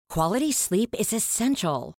Quality sleep is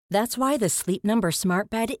essential. That's why the Sleep Number Smart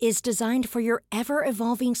Bed is designed for your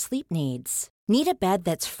ever-evolving sleep needs. Need a bed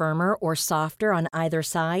that's firmer or softer on either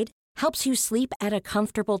side? Helps you sleep at a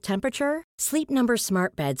comfortable temperature? Sleep Number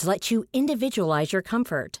Smart Beds let you individualize your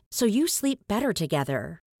comfort, so you sleep better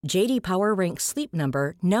together. J.D. Power ranks Sleep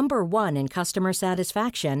Number number one in customer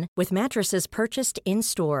satisfaction with mattresses purchased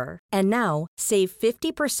in-store. And now, save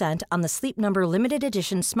 50% on the Sleep Number Limited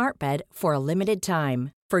Edition Smart Bed for a limited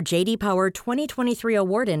time. For J.D. Power 2023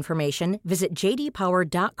 award information, visit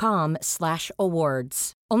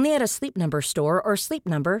jdpower.com/awards. Only at a Sleep Number store or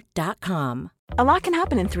sleepnumber.com. A lot can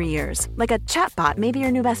happen in 3 years, like a chatbot may be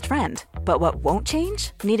your new best friend. But what won't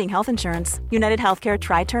change? Needing health insurance. United Healthcare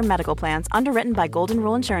Tri-Term Medical Plans, underwritten by Golden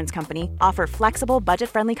Rule Insurance Company, offer flexible,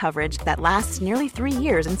 budget-friendly coverage that lasts nearly 3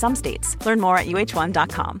 years in some states. Learn more at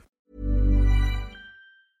uh1.com.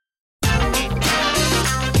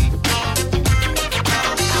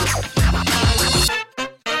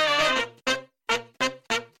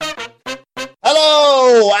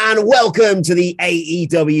 Hello and welcome to the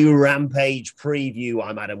AEW Rampage preview.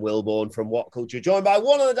 I'm Adam Wilborn from What Culture, joined by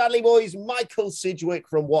one of the Dudley boys, Michael Sidgwick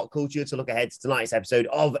from What Culture, to look ahead to tonight's episode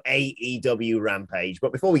of AEW Rampage.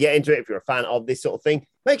 But before we get into it, if you're a fan of this sort of thing,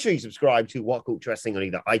 make sure you subscribe to What Culture Wrestling on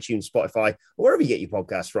either iTunes, Spotify, or wherever you get your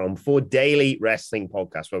podcasts from for daily wrestling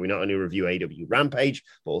podcasts, where we not only review AEW Rampage,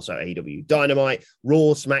 but also AEW Dynamite,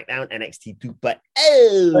 Raw, SmackDown, NXT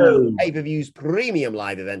 2.0, pay-per-views, premium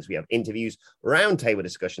live events. We have interviews, roundtable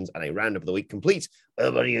discussions, and a round of the week complete with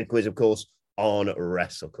a buddy quiz, of course, on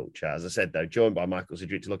Wrestle Culture. As I said, though, joined by Michael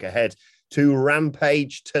Sidgwick to look ahead to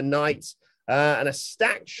Rampage tonight. And a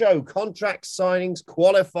stacked show, contract signings,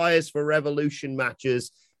 qualifiers for Revolution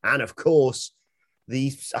matches, and of course,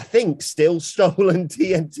 the, I think, still stolen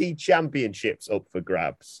TNT championships up for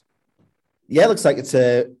grabs. Yeah, it looks like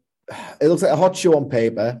a hot show on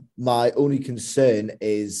paper. My only concern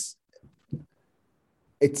is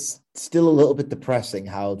it's still a little bit depressing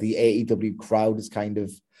how the AEW crowd is the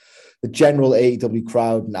general AEW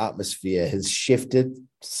crowd and atmosphere has shifted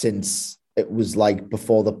since it was like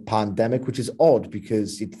before the pandemic, which is odd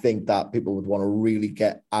because you'd think that people would want to really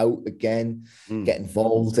get out again, get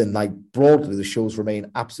involved, and like broadly the shows remain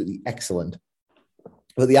absolutely excellent.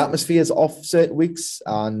 But the atmosphere is off certain weeks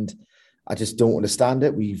and I just don't understand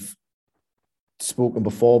it. We've spoken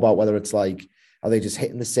before about whether it's like, are they just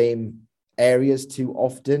hitting the same areas too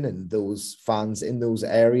often and those fans in those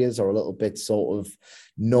areas are a little bit sort of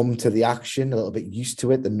numb to the action, a little bit used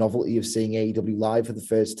to it. The novelty of seeing AEW live for the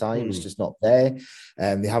first time is just not there.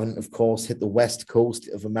 They haven't, of course, hit the West Coast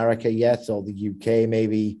of America yet, or the UK.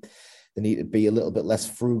 Maybe they need to be a little bit less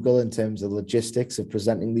frugal in terms of logistics of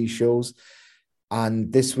presenting these shows.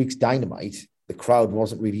 And this week's Dynamite, the crowd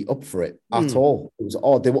wasn't really up for it at all. It was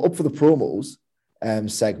odd. They were up for the promos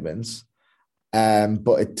segments,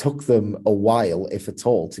 but it took them a while, if at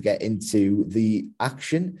all, to get into the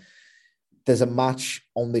action. There's a match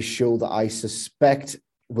on this show that I suspect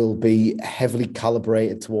will be heavily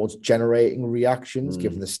calibrated towards generating reactions,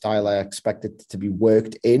 given the style I expect it to be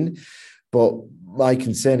worked in. But my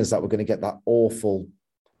concern is that we're going to get that awful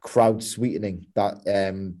crowd sweetening that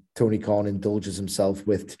Tony Khan indulges himself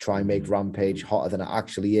with to try and make Rampage hotter than it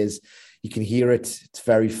actually is. You can hear it. It's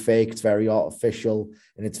very fake. It's very artificial,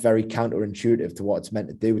 and it's very counterintuitive to what it's meant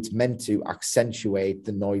to do. It's meant to accentuate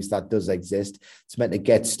the noise that does exist. It's meant to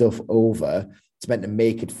get stuff over. It's meant to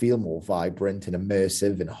make it feel more vibrant and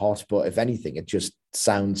immersive and hot. But if anything, it just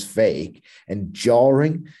sounds fake and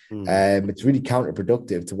jarring. It's really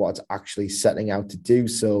counterproductive to what it's actually setting out to do.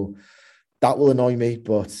 So that will annoy me,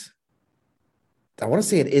 but I want to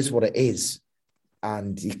say it is what it is.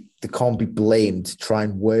 And they can't be blamed to try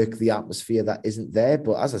and work the atmosphere that isn't there.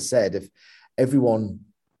 But as I said, if everyone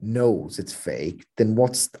knows it's fake, then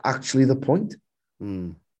what's actually the point?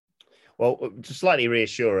 Well, to slightly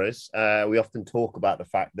reassure us, we often talk about the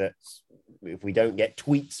fact that if we don't get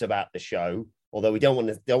tweets about the show, although we don't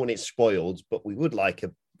want it spoiled, but we would like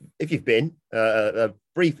if you've been, a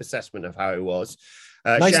brief assessment of how it was.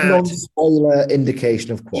 Nice non-spoiler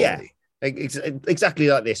indication of quality. Yeah. Exactly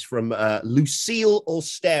like this from Lucille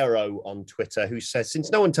Austero on Twitter, who says,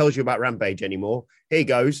 since no one tells you about Rampage anymore, here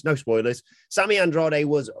goes, no spoilers. Sammy Andrade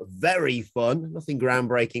was very fun. Nothing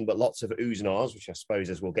groundbreaking, but lots of oohs and ahs, which I suppose,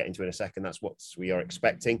 as we'll get into in a second, that's what we are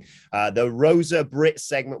expecting. The Rosa Britt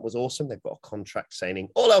segment was awesome. They've got a contract signing.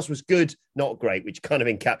 All else was good, not great, which kind of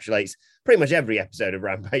encapsulates pretty much every episode of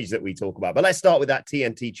Rampage that we talk about. But let's start with that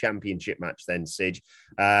TNT Championship match then, Sidge.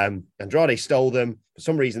 Andrade stole them. For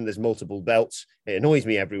some reason, there's multiple belts. It annoys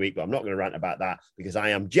me every week, but I'm not going to rant about that because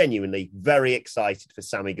I am genuinely very excited for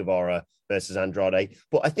Sammy Guevara versus Andrade.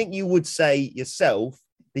 But I think you would say yourself,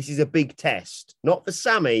 this is a big test, not for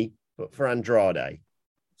Sammy, but for Andrade?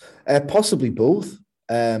 Possibly both.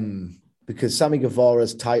 Because Sammy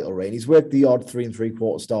Guevara's title reign, he's worked the odd 3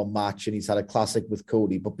 3/4 star match and he's had a classic with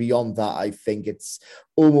Cody. But beyond that, I think it's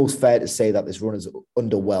almost fair to say that this run is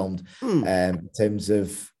underwhelmed in terms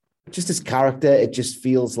of just his character. It just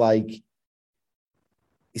feels like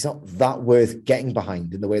he's not that worth getting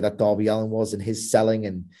behind in the way that Darby Allin was in his selling.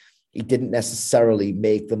 And he didn't necessarily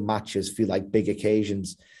make the matches feel like big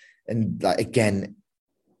occasions. And again,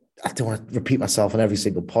 I don't want to repeat myself on every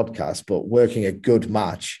single podcast, but working a good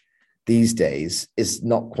match these days is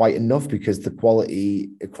not quite enough because the quality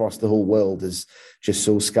across the whole world is just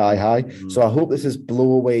so sky high. So I hope this is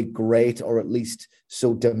blow away great, or at least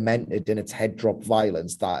so demented in its head drop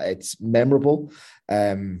violence that it's memorable.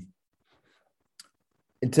 In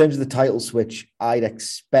terms of the title switch, I'd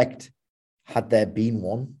expect, had there been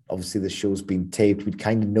one, obviously the show's been taped, we'd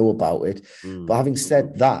kind of know about it. But having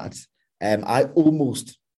said that, I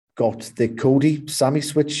almost got the Cody Sammy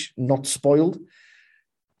switch not spoiled.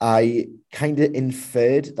 I kind of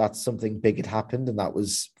inferred that something big had happened, and that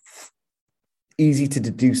was easy to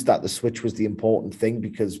deduce that the switch was the important thing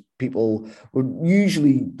because people were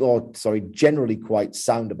generally quite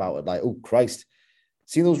sound about it. Like, oh, Christ,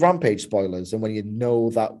 seen those Rampage spoilers? And when you know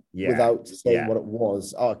that without saying what it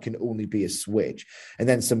was, it can only be a switch. And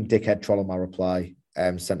then some dickhead troll on my reply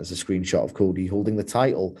sent us a screenshot of Cody holding the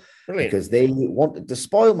title. Brilliant. Because they wanted to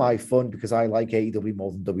spoil my fun because I like AEW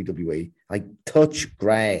more than WWE. Like, touch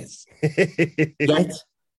grass. Get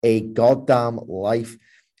a goddamn life.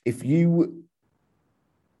 If the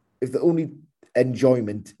only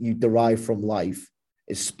enjoyment you derive from life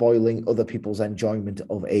is spoiling other people's enjoyment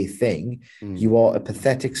of a thing, you are a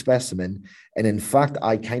pathetic specimen. And in fact,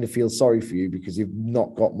 I kind of feel sorry for you because you've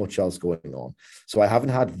not got much else going on. So I haven't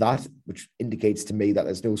had that, which indicates to me that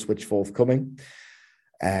there's no switch forthcoming.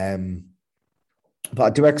 But I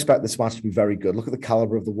do expect this match to be very good. Look at the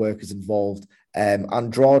caliber of the workers involved.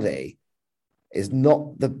 Andrade is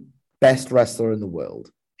not the best wrestler in the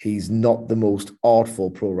world. He's not the most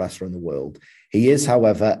artful pro wrestler in the world. He is,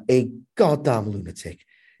 however, a goddamn lunatic.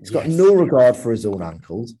 He's got no regard for his own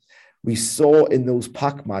ankles. We saw in those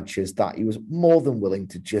pack matches that he was more than willing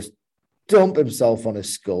to just dump himself on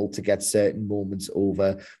his skull to get certain moments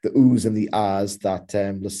over, the oohs and the ahs that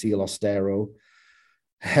Lucille Ostero,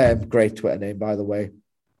 great Twitter name, by the way,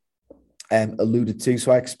 alluded to.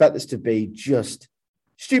 So I expect this to be just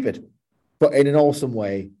stupid, but in an awesome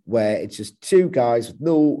way, where it's just two guys with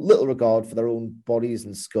no little regard for their own bodies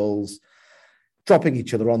and skulls, dropping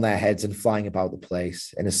each other on their heads and flying about the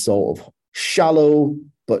place in a sort of shallow,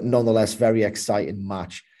 but nonetheless very exciting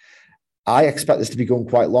match. I expect this to be going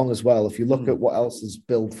quite long as well. If you look at what else is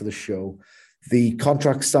billed for the show, the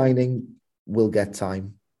contract signing will get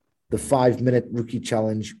time. The 5-minute rookie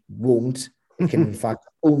challenge won't. It can, in fact,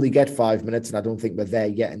 only get 5 minutes, and I don't think we're there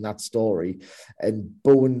yet in that story. And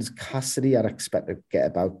Bowens Cassidy, I'd expect to get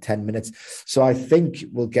about 10 minutes. So I think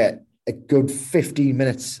we'll get a good 15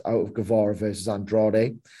 minutes out of Guevara versus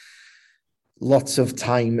Andrade. Lots of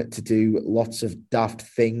time to do lots of daft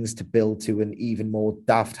things to build to an even more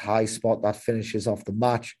daft high spot that finishes off the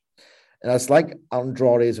match. And it's like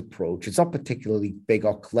Andrade's approach. It's not particularly big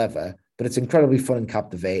or clever, but it's incredibly fun and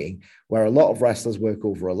captivating, where a lot of wrestlers work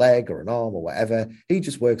over a leg or an arm or whatever. He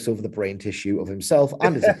just works over the brain tissue of himself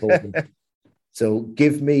and his opponent. So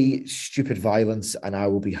give me stupid violence and I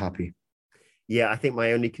will be happy. Yeah, I think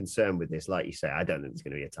my only concern with this, like you say, I don't think there's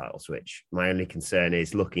going to be a title switch. My only concern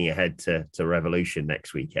is looking ahead to Revolution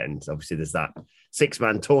next weekend. Obviously, there's that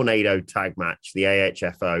 6-man tornado tag match, the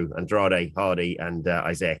AHFO, Andrade, Hardy, and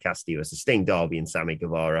Isaiah Cassidy versus Sting, Darby, and Sammy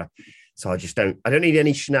Guevara. So I don't need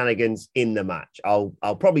any shenanigans in the match. I'll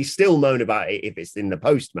probably still moan about it if it's in the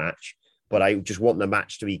post-match, but I just want the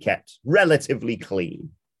match to be kept relatively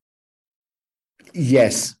clean.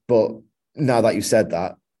 Yes, but now that you said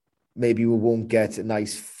that, maybe we won't get a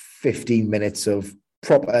nice 15 minutes of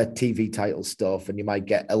proper TV title stuff, and you might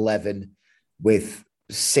get 11 with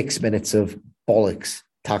 6 minutes of bollocks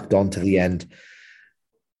tacked on to the end.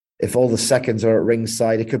 If all the seconds are at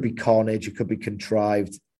ringside, it could be carnage, it could be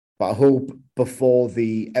contrived. But I hope before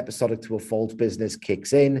the episodic to a fault business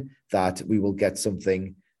kicks in, that we will get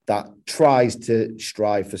something that tries to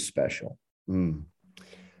strive for special.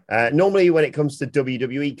 Normally, when it comes to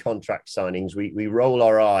WWE contract signings, we roll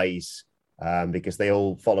our eyes because they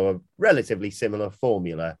all follow a relatively similar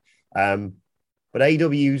formula. But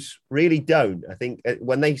AEW's really don't. I think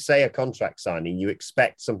when they say a contract signing, you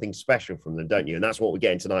expect something special from them, don't you? And that's what we're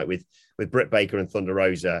getting tonight with Britt Baker and Thunder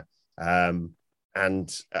Rosa.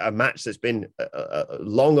 And a match that's been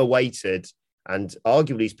long awaited and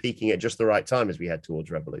arguably is peaking at just the right time as we head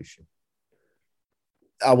towards Revolution.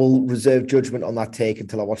 I will reserve judgment on that take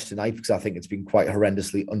until I watch tonight, because I think it's been quite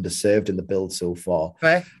horrendously underserved in the build so far.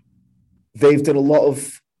 Fair. They've done a lot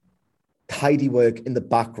of tidy work in the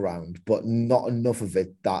background, but not enough of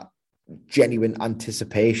it that genuine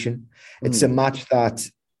anticipation. It's a match that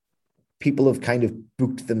people have kind of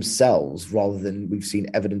booked themselves rather than we've seen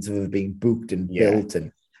evidence of it being booked and built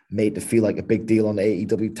and made to feel like a big deal on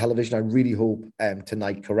AEW television. I really hope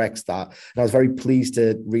tonight corrects that. And I was very pleased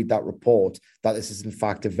to read that report that this is in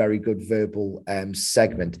fact a very good verbal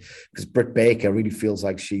segment, because Britt Baker really feels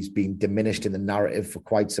like she's been diminished in the narrative for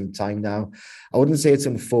quite some time now. I wouldn't say it's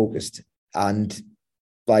unfocused. And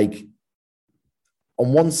like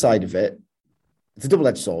on one side of it, it's a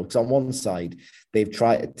double-edged sword, because on one side, they've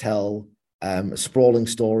tried to tell a sprawling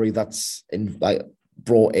story that's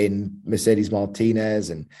brought in Mercedes Martinez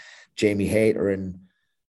and Jamie Hayter and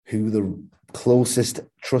who the closest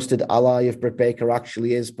trusted ally of Britt Baker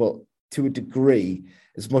actually is. But to a degree,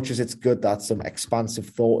 as much as it's good that some expansive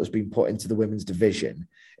thought has been put into the women's division,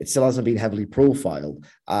 it still hasn't been heavily profiled.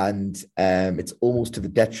 And it's almost to the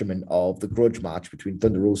detriment of the grudge match between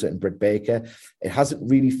Thunder Rosa and Britt Baker. It hasn't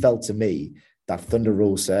really felt to me that Thunder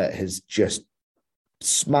Rosa has just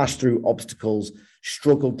smashed through obstacles,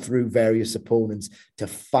 struggled through various opponents to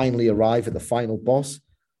finally arrive at the final boss.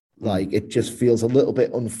 Like, it just feels a little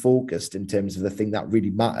bit unfocused in terms of the thing that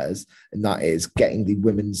really matters, and that is getting the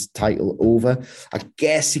women's title over. I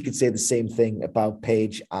guess you could say the same thing about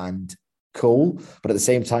Paige and Cole, but at the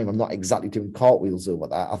same time, I'm not exactly doing cartwheels over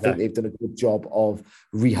that. I think they've done a good job of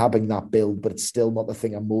rehabbing that build, but it's still not the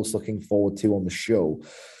thing I'm most looking forward to on the show.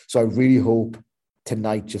 So I really hope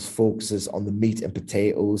tonight just focuses on the meat and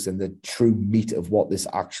potatoes and the true meat of what this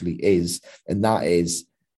actually is. And that is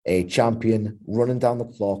a champion running down the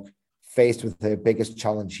clock, faced with her biggest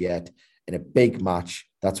challenge yet in a big match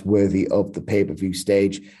that's worthy of the pay-per-view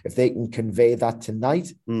stage. If they can convey that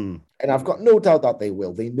tonight, and I've got no doubt that they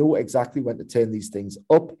will, they know exactly when to turn these things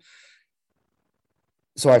up.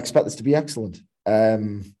 So I expect this to be excellent.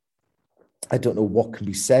 I don't know what can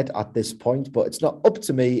be said at this point, but it's not up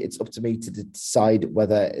to me. It's up to me to decide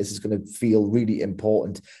whether this is going to feel really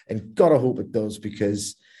important. And God, I hope it does,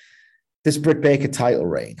 because this Britt Baker title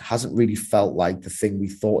reign hasn't really felt like the thing we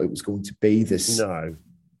thought it was going to be. This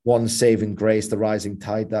one saving grace, the rising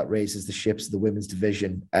tide that raises the ships of the women's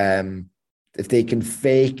division. If they can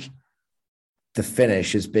fake the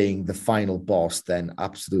finish as being the final boss, then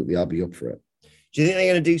absolutely I'll be up for it. Do you think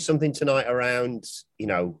they're going to do something tonight around,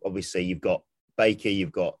 obviously you've got Baker,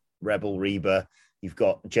 you've got Rebel Reba, you've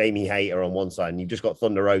got Jamie Hayter on one side, and you've just got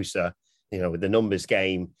Thunder Rosa, with the numbers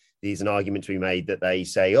game. There's an argument to be made that they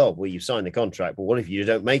say, oh, well, you've signed the contract, but what if you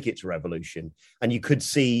don't make it to Revolution? And you could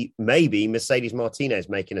see maybe Mercedes Martinez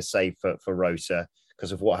making a save for Rosa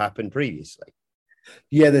because of what happened previously.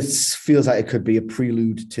 Yeah, this feels like it could be a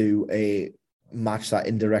prelude to a match that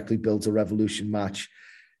indirectly builds a Revolution match.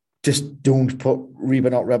 Just don't put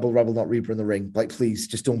Reba not Rebel, Rebel not Reba in the ring. Like, please,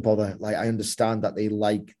 just don't bother. Like, I understand that they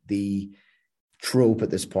like the trope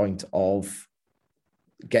at this point of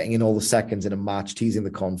getting in all the seconds in a match, teasing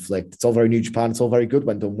the conflict. It's all very New Japan. It's all very good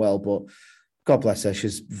when done well, but God bless her.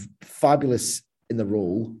 She's fabulous in the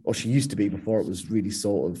role, or she used to be before it was really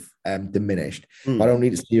sort of diminished. But I don't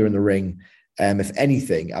need to see her in the ring. If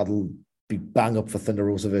anything, I'll be bang up for Thunder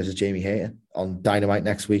Rosa versus Jamie Hayter on Dynamite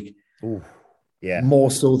next week. Ooh. Yeah, more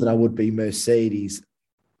so than I would be Mercedes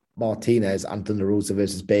Martinez and Thunder Rosa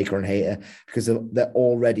versus Baker and Hayter, because they're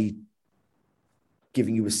already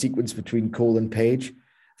giving you a sequence between Cole and Paige.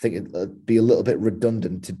 I think it'd be a little bit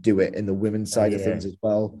redundant to do it in the women's side of things as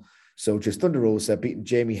well. So just Thunder Rosa beating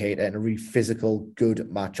Jamie Hayter in a really physical,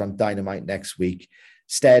 good match on Dynamite next week.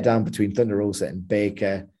 Stare down between Thunder Rosa and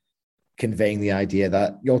Baker, conveying the idea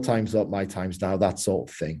that your time's up, my time's now, that sort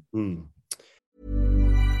of thing.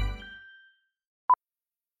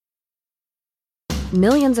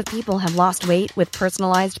 Millions of people have lost weight with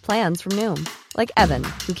personalized plans from Noom. Like Evan,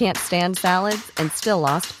 who can't stand salads and still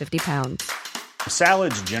lost 50 pounds.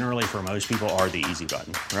 Salads generally for most people are the easy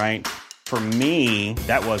button, right? For me,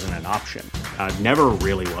 that wasn't an option. I never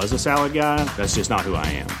really was a salad guy. That's just not who I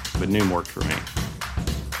am. But Noom worked for me.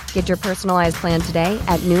 Get your personalized plan today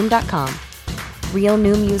at Noom.com. Real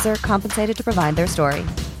Noom user compensated to provide their story.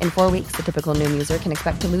 In 4 weeks, the typical Noom user can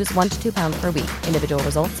expect to lose 1 to 2 pounds per week. Individual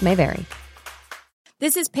results may vary.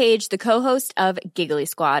 This is Paige, the co-host of Giggly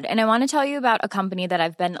Squad, and I want to tell you about a company that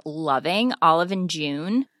I've been loving, Olive &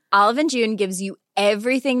 June. Olive & June gives you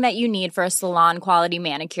everything that you need for a salon-quality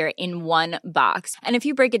manicure in one box. And if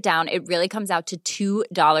you break it down, it really comes out to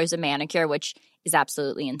 $2 a manicure, which is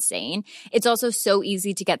absolutely insane. It's also so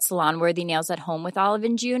easy to get salon-worthy nails at home with Olive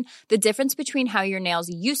 & June. The difference between how your nails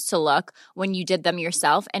used to look when you did them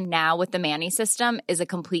yourself and now with the Mani system is a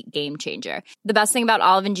complete game changer. The best thing about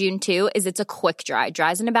Olive & June, too, is it's a quick dry.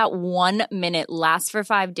 Dries in about 1 minute, lasts for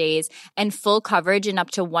 5 days, and full coverage in up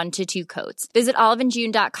to 1 to 2 coats. Visit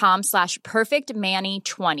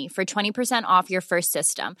oliveandjune.com/perfectmani20 for 20% off your first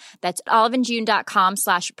system. That's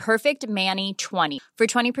oliveandjune.com/perfectmani20 for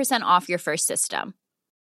 20% off your first system.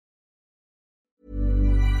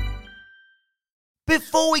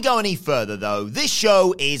 Before we go any further, though, this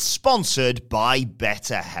show is sponsored by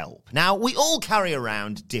BetterHelp. Now, we all carry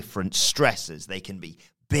around different stressors. They can be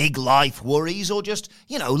big life worries or just,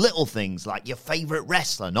 little things like your favorite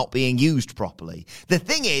wrestler not being used properly. The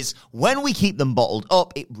thing is, when we keep them bottled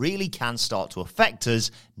up, it really can start to affect us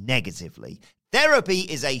negatively. Therapy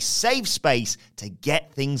is a safe space to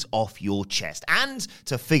get things off your chest and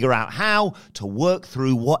to figure out how to work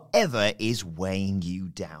through whatever is weighing you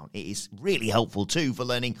down. It is really helpful too for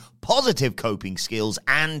learning positive coping skills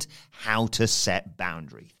and how to set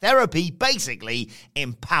boundaries. Therapy basically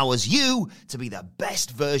empowers you to be the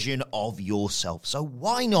best version of yourself. So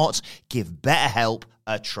why not give BetterHelp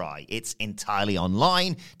a try? It's entirely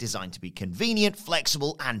online, designed to be convenient,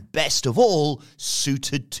 flexible, and best of all,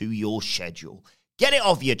 suited to your schedule. Get it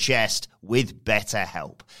off your chest with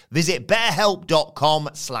BetterHelp. Visit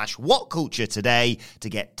betterhelp.com/whatculture today to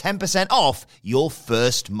get 10% off your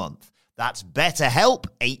first month. That's BetterHelp,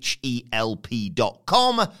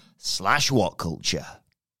 HELP.com/whatculture.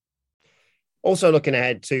 Also looking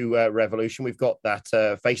ahead to Revolution, we've got that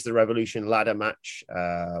Face of the Revolution ladder match.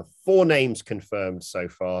 4 names confirmed so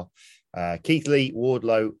far. Keith Lee,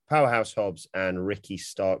 Wardlow, Powerhouse Hobbs, and Ricky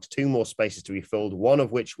Starks. 2 more spaces to be filled, one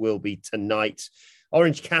of which will be tonight.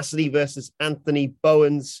 Orange Cassidy versus Anthony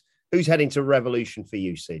Bowens. Who's heading to Revolution for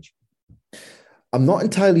usage? I'm not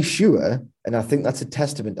entirely sure, and I think that's a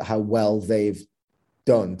testament to how well they've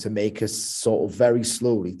done to make us sort of very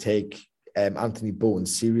slowly take Anthony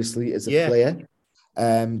Bowens seriously as a player.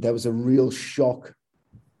 There was a real shock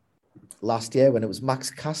last year when it was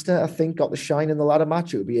Max Caster, I think, got the shine in the ladder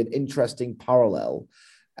match. It would be an interesting parallel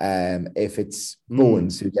if it's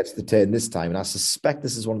Bowens who gets the turn this time. And I suspect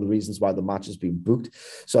this is one of the reasons why the match has been booked.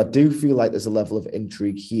 So I do feel like there's a level of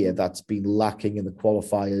intrigue here that's been lacking in the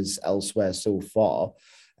qualifiers elsewhere so far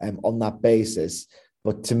on that basis.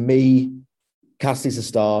 But to me, Cassidy's a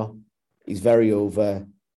star. He's very over.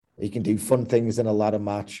 He can do fun things in a ladder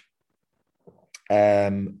match.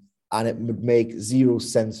 And it would make zero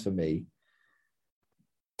sense for me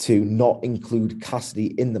to not include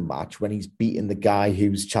Cassidy in the match when he's beating the guy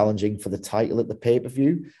who's challenging for the title at the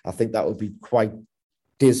pay-per-view. I think that would be quite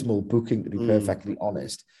dismal booking, to be perfectly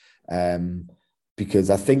honest. Because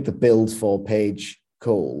I think the build for Paige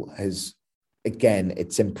Cole has, again,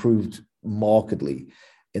 it's improved markedly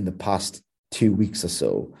in the past 2 weeks or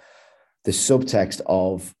so. The subtext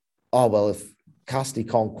of, if Cassidy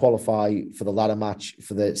can't qualify for the ladder match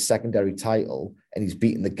for the secondary title and he's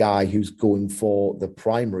beating the guy who's going for the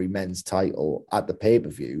primary men's title at the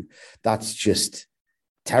pay-per-view, that's just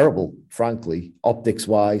terrible, frankly,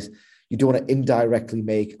 optics-wise. You don't want to indirectly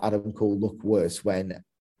make Adam Cole look worse when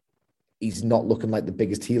he's not looking like the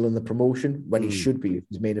biggest heel in the promotion, when he should be if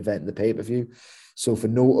he's main event in the pay-per-view. So for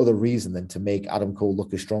no other reason than to make Adam Cole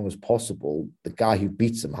look as strong as possible, the guy who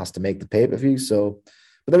beats him has to make the pay-per-view.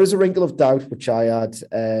 But there is a wrinkle of doubt, which I had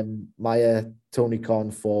Tony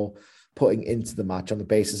Khan for putting into the match on the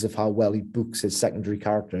basis of how well he books his secondary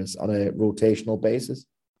characters on a rotational basis.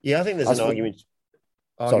 Yeah, I think there's an argument.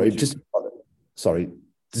 Sorry.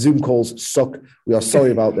 Zoom calls suck. We are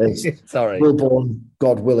sorry about this. Sorry. Wilborn,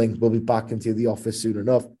 God willing, will be back into the office soon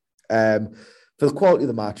enough. For the quality of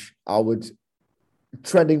the match, I would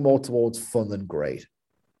trending more towards fun than great.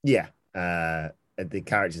 Yeah. The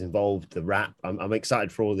characters involved, the rap. I'm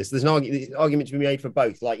excited for all this. There's an argument to be made for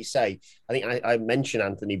both. Like you say, I think I mentioned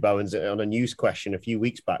Anthony Bowens on a news question a few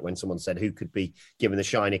weeks back when someone said who could be given the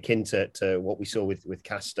shine akin to what we saw with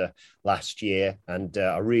Caster last year. And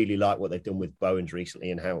I really like what they've done with Bowens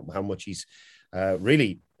recently and how much he's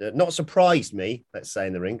really not surprised me, let's say,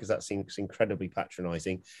 in the ring, because that seems incredibly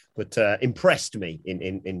patronizing, but impressed me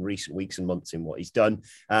in recent weeks and months in what he's done.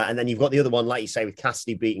 And then you've got the other one, like you say, with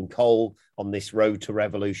Cassidy beating Cole on this road to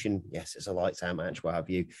Revolution. Yes, it's a lights out match, what have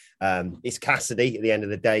you. It's Cassidy at the end of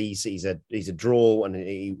the day. He's a draw, and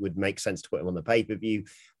it would make sense to put him on the pay-per-view.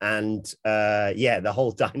 And the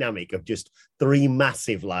whole dynamic of just 3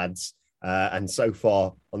 massive lads. And so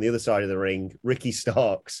far, on the other side of the ring, Ricky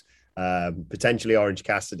Starks, potentially Orange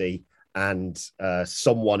Cassidy, and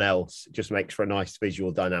someone else just makes for a nice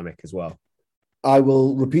visual dynamic as well. I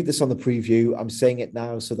will repeat this on the preview. I'm saying it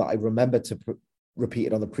now so that I remember to repeat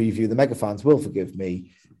it on the preview. The mega fans will forgive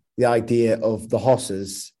me. The idea of the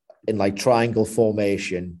Hosses in like triangle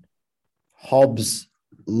formation, Hobbs,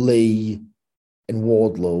 Lee, and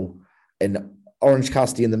Wardlow, and Orange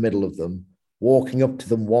Cassidy in the middle of them, walking up to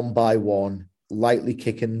them one by one, lightly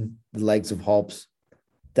kicking the legs of Hobbs.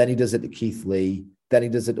 Then he does it to Keith Lee. Then he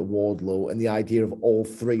does it to Wardlow. And the idea of all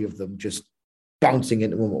three of them just bouncing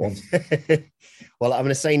into him at once. Well, I'm going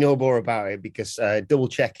to say no more about it because double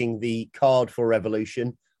checking the card for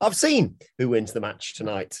Revolution, I've seen who wins the match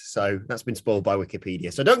tonight. So that's been spoiled by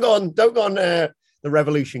Wikipedia. So don't go on the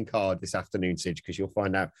Revolution card this afternoon, Sige, because you'll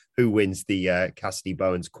find out who wins the Cassidy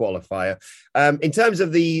Bowens qualifier. In terms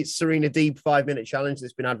of the Serena Deeb 5-minute challenge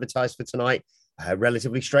that's been advertised for tonight,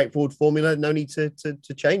 relatively straightforward formula. No need to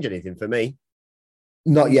change anything for me.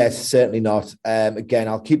 Not yet, certainly not. Again,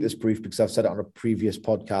 I'll keep this brief because I've said it on a previous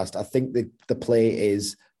podcast. I think the play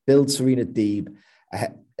is build Serena Deeb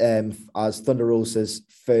as Thunder Rosa's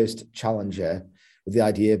first challenger, with the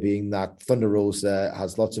idea being that Thunder Rosa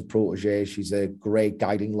has lots of proteges. She's a great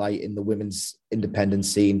guiding light in the women's independent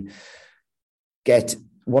scene. Get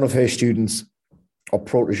one of her students or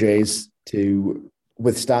proteges to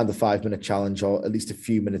withstand the 5-minute challenge or at least a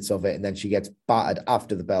few minutes of it, and then she gets battered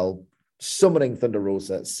after the bell, summoning Thunder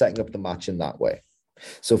Rosa, setting up the match in that way.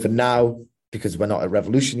 So for now, because we're not at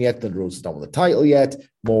Revolution yet, Thunder Rosa's not won the title yet,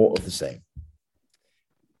 more of the same.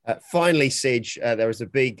 Finally, Sige, there is a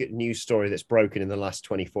big news story that's broken in the last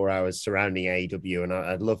 24 hours surrounding AEW, and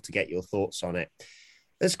I'd love to get your thoughts on it.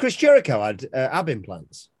 Has Chris Jericho had ab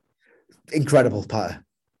implants? Incredible, Pat.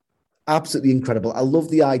 Absolutely incredible. I love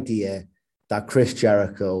the idea that Chris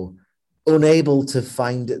Jericho, unable to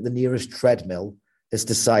find the nearest treadmill, has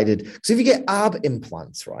decided, because if you get ab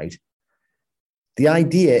implants, right, the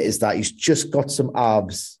idea is that he's just got some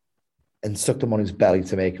abs and stuck them on his belly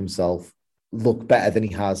to make himself look better than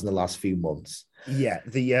he has in the last few months. Yeah,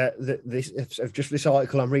 this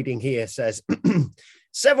article I'm reading here says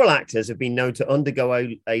several actors have been known to undergo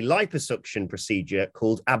a liposuction procedure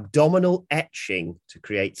called abdominal etching to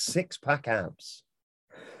create six-pack abs.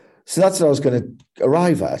 So that's what I was going to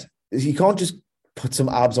arrive at. Is you can't just put some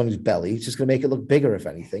abs on his belly. It's just going to make it look bigger, if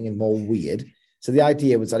anything, and more weird. So the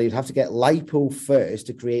idea was that he'd have to get lipo first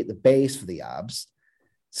to create the base for the abs.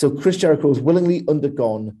 So Chris Jericho has willingly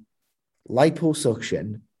undergone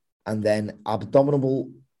liposuction and then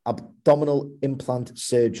abdominal implant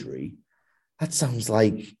surgery. That sounds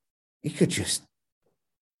like he could just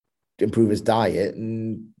improve his diet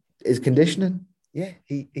and his conditioning. Yeah,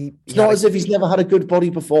 it's not as if he's never had a good body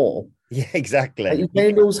before. Yeah, exactly. Like,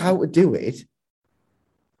 he knows how to do it.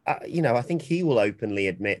 I think he will openly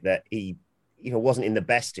admit that he, wasn't in the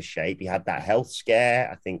best of shape. He had that health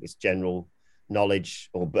scare. I think it's general knowledge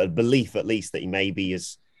or belief, at least, that he maybe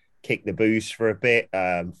has kicked the booze for a bit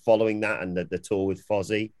following that and the tour with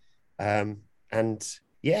Fozzy.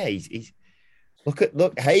 He's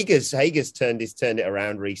look. Hager's turned it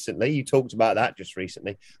around recently. You talked about that just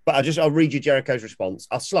recently, but I'll read you Jericho's response.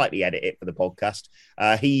 I'll slightly edit it for the podcast.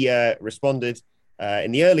 He responded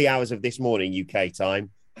in the early hours of this morning UK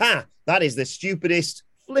time. Ha! That is the stupidest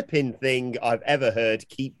flipping thing I've ever heard.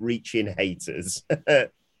 Keep reaching, haters.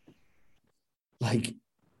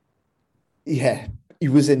 He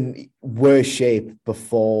was in worse shape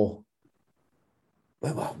before.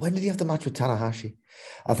 When did he have the match with Tanahashi?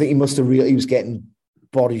 I think he must have he was getting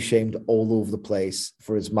body shamed all over the place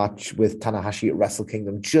for his match with Tanahashi at Wrestle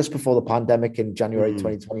Kingdom just before the pandemic in January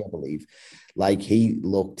 2020, I believe. Like, he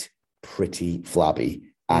looked pretty flabby,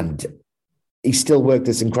 and he still worked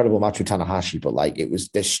this incredible match with Tanahashi, but like, it was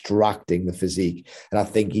distracting the physique. And I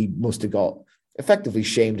think he must have got effectively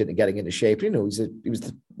shamed into getting into shape. He was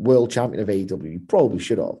the world champion of AEW. He probably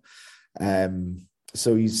should have.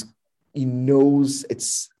 So he knows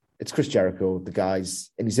it's Chris Jericho. The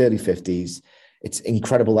guy's in his early 50s. It's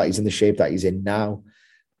incredible that he's in the shape that he's in now.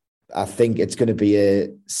 I think it's going to be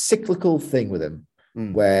a cyclical thing with him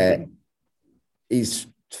where he's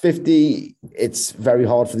 50. It's very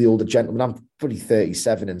hard for the older gentleman. I'm pretty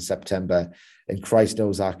 37 in September, and Christ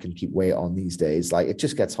knows I can keep weight on these days. Like, it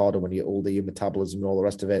just gets harder when you're older, your metabolism and all the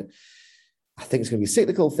rest of it. I think it's going to be a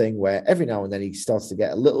cyclical thing where every now and then he starts to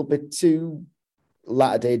get a little bit too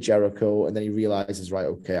latter-day Jericho, and then he realizes, right,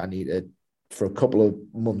 okay, I need it for a couple of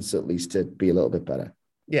months at least to be a little bit better.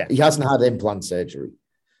 Yeah. He hasn't had implant surgery.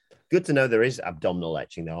 Good to know there is abdominal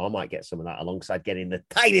etching, though. I might get some of that alongside getting the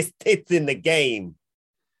tightest tits in the game.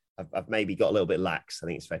 I've maybe got a little bit lax, I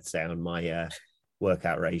think it's fair to say, on my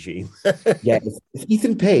workout regime. Yeah, if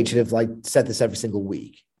Ethan Page had said this every single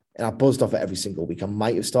week, and I buzzed off it every single week, I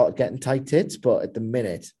might have started getting tight tits, but at the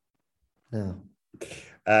minute, no.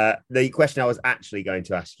 The question I was actually going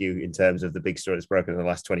to ask you in terms of the big story that's broken in the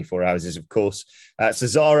last 24 hours is, of course,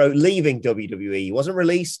 Cesaro leaving WWE. He wasn't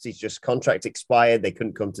released. His just contract expired. They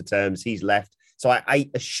couldn't come to terms. He's left. So I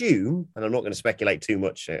assume, and I'm not going to speculate too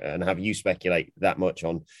much and have you speculate that much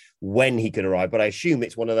on when he could arrive, but I assume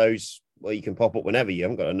it's one of those, well, you can pop up whenever. You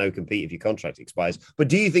haven't got a no compete if your contract expires. But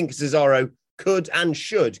do you think Cesaro could and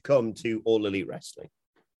should come to All Elite Wrestling?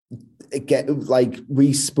 Again, like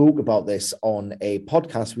we spoke about this on a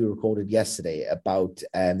podcast we recorded yesterday about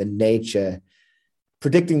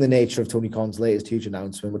predicting the nature of Tony Khan's latest huge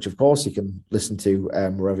announcement, which of course you can listen to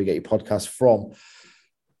wherever you get your podcast from.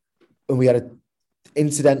 And we had an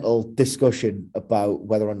incidental discussion about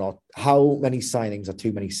whether or not how many signings are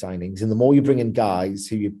too many signings. And the more you bring in guys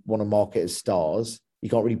who you want to market as stars, you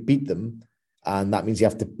can't really beat them. And that means you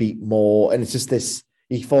have to beat more. And it's just this,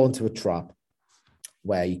 you fall into a trap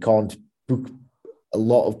where you can't book a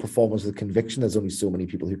lot of performers with conviction. There's only so many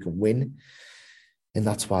people who can win. And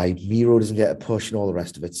that's why Miro doesn't get a push and all the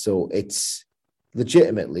rest of it. So it's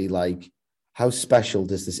legitimately like, how special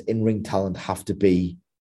does this in-ring talent have to be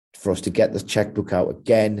for us to get the checkbook out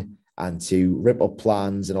again and to rip up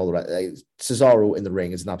plans and all the rest? Cesaro in the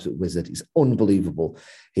ring is an absolute wizard. He's unbelievable.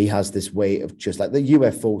 He has this way of just like the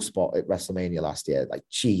UFO spot at WrestleMania last year. Like,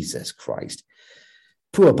 Jesus Christ.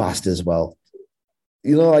 Poor bastard as well.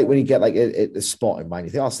 You know, like when you get like a spot in mind,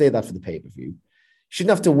 you think, I'll say that for the pay-per-view. You shouldn't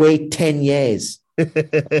have to wait 10 years. You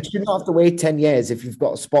shouldn't have to wait 10 years if you've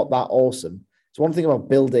got a spot that awesome. It's one thing about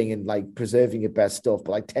building and like preserving your best stuff,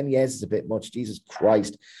 but like 10 years is a bit much. Jesus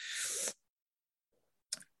Christ.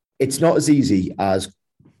 It's not as easy as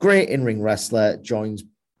great in-ring wrestler, joins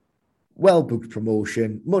well-booked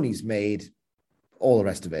promotion, money's made, all the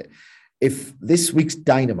rest of it. If this week's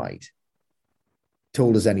Dynamite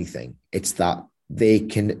told us anything, it's that they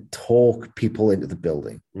can talk people into the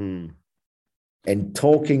building. And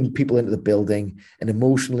talking people into the building and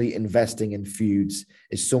emotionally investing in feuds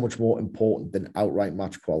is so much more important than outright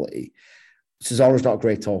match quality. Cesaro's not a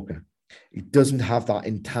great talker. He doesn't have that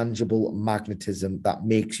intangible magnetism that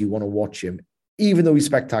makes you want to watch him, even though he's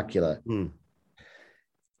spectacular.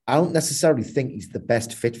 I don't necessarily think he's the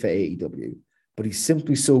best fit for AEW, but he's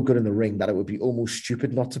simply so good in the ring that it would be almost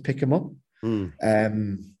stupid not to pick him up.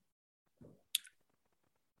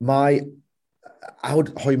 I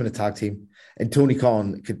would hire him in a tag team, and Tony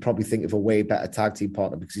Khan could probably think of a way better tag team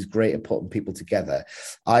partner because he's great at putting people together.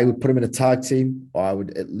 I would put him in a tag team, or I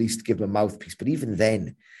would at least give him a mouthpiece. But even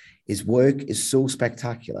then, his work is so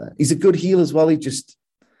spectacular. He's a good heel as well. I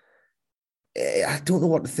don't know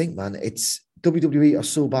what to think, man. It's WWE are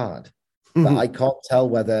so bad that I can't tell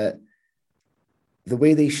whether the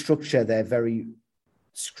way they structure their very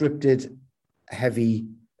scripted, heavy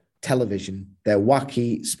television, their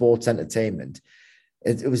wacky sports entertainment,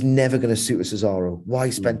 it was never going to suit a Cesaro. Why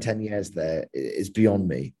spend 10 years there is beyond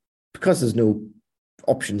me, because there's no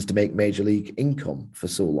options to make major league income for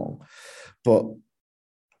so long. But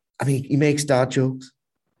I mean, he makes dad jokes.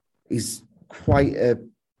 He's quite a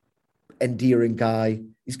endearing guy.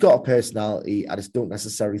 He's got a personality. I just don't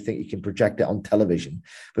necessarily think he can project it on television,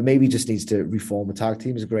 but maybe he just needs to reform a tag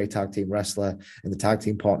team. He's a great tag team wrestler, and the tag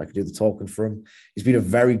team partner can do the talking for him. He's been a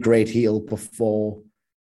very great heel before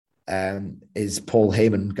his Paul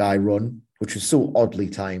Heyman guy run, which was so oddly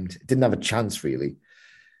timed. Didn't have a chance, really.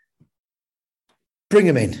 Bring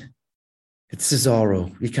him in. It's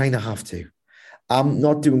Cesaro. You kind of have to. I'm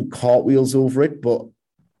not doing cartwheels over it, but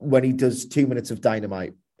when he does 2 minutes of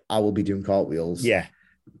Dynamite, I will be doing cartwheels. Yeah.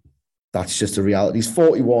 That's just a reality. He's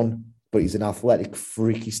 41, but he's an athletic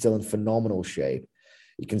freak. He's still in phenomenal shape.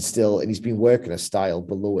 He can still, and he's been working a style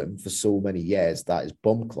below him for so many years that his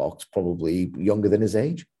bum clock's probably younger than his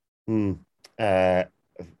age. I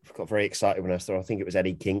got very excited when I saw, I think it was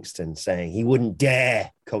Eddie Kingston saying he wouldn't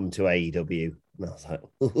dare come to AEW. And I was like,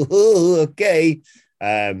 okay.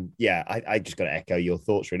 I just got to echo your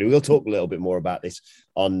thoughts, really. We'll talk a little bit more about this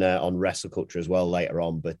on Wrestle Culture as well later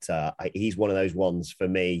on, but he's one of those ones for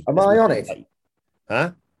me. Am I on it?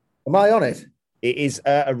 Huh? Am I on it? It is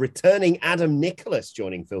a returning Adam Nicholas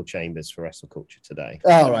joining Phil Chambers for Wrestle Culture today.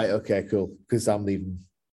 Oh, right. Okay, cool. Because I'm leaving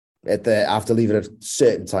after leaving at a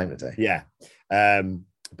certain time today. Yeah.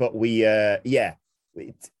 But I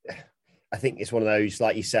think it's one of those,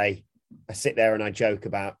 like you say, I sit there and I joke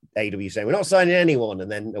about AW saying we're not signing anyone,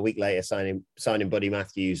 and then a week later signing Buddy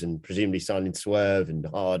Matthews and presumably signing Swerve and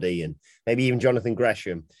Hardy and maybe even Jonathan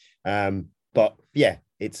Gresham. But yeah,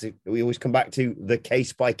 we always come back to the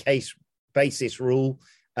case by case basis rule,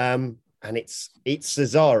 and it's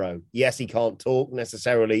Cesaro. Yes, he can't talk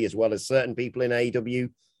necessarily as well as certain people in AEW,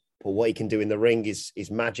 but what he can do in the ring is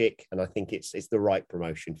magic, and I think it's the right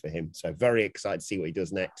promotion for him. So very excited to see what he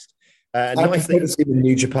does next. I prefer to see him in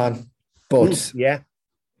New Japan, but yeah,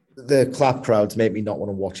 the clap crowds make me not want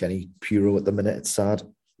to watch any Puro at the minute. It's sad.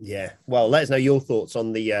 Yeah. Well, let us know your thoughts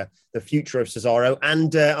on the future of Cesaro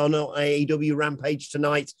and on our AEW Rampage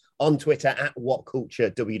tonight on Twitter at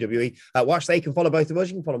WhatCultureWWE. Watch, they can follow both of us.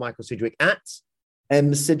 You can follow Michael Sidgwick at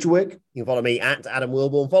Sidgwick. You can follow me at Adam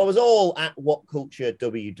Wilborn. Follow us all at What Culture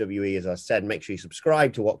WWE. As I said, make sure you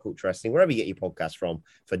subscribe to What Culture Wrestling, wherever you get your podcasts from,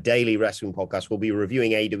 for daily wrestling podcasts. We'll be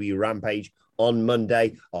reviewing AEW Rampage on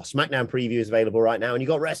Monday. Our SmackDown preview is available right now. And you've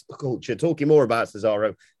got Wrestle Culture talking more about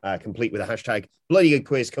Cesaro, complete with a hashtag Bloody Good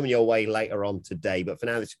Quiz coming your way later on today. But for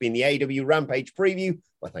now, this has been the AEW Rampage preview.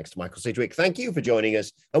 My thanks to Michael Sidgwick. Thank you for joining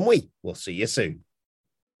us, and we will see you soon.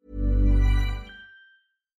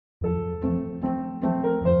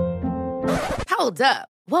 Hold up.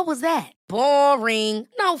 What was that? Boring.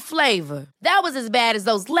 No flavor. That was as bad as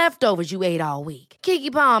those leftovers you ate all week.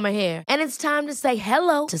 Keke Palmer here. And it's time to say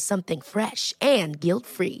hello to something fresh and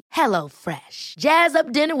guilt-free. Hello Fresh. Jazz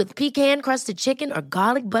up dinner with pecan-crusted chicken or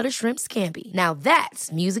garlic butter shrimp scampi. Now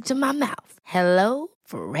that's music to my mouth. Hello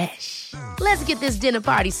Fresh. Let's get this dinner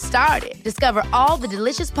party started. Discover all the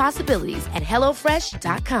delicious possibilities at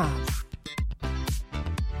HelloFresh.com.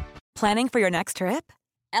 Planning for your next trip?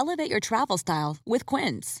 Elevate your travel style with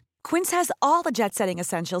Quince. Quince has all the jet-setting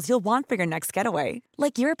essentials you'll want for your next getaway,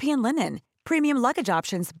 like European linen, premium luggage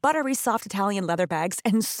options, buttery soft Italian leather bags,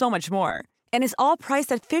 and so much more. And is all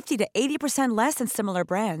priced at 50 to 80% less than similar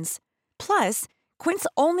brands. Plus, Quince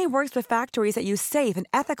only works with factories that use safe and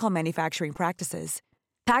ethical manufacturing practices.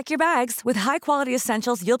 Pack your bags with high-quality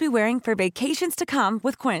essentials you'll be wearing for vacations to come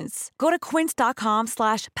with Quince. Go to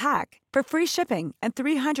quince.com/pack for free shipping and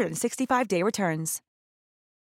 365-day returns.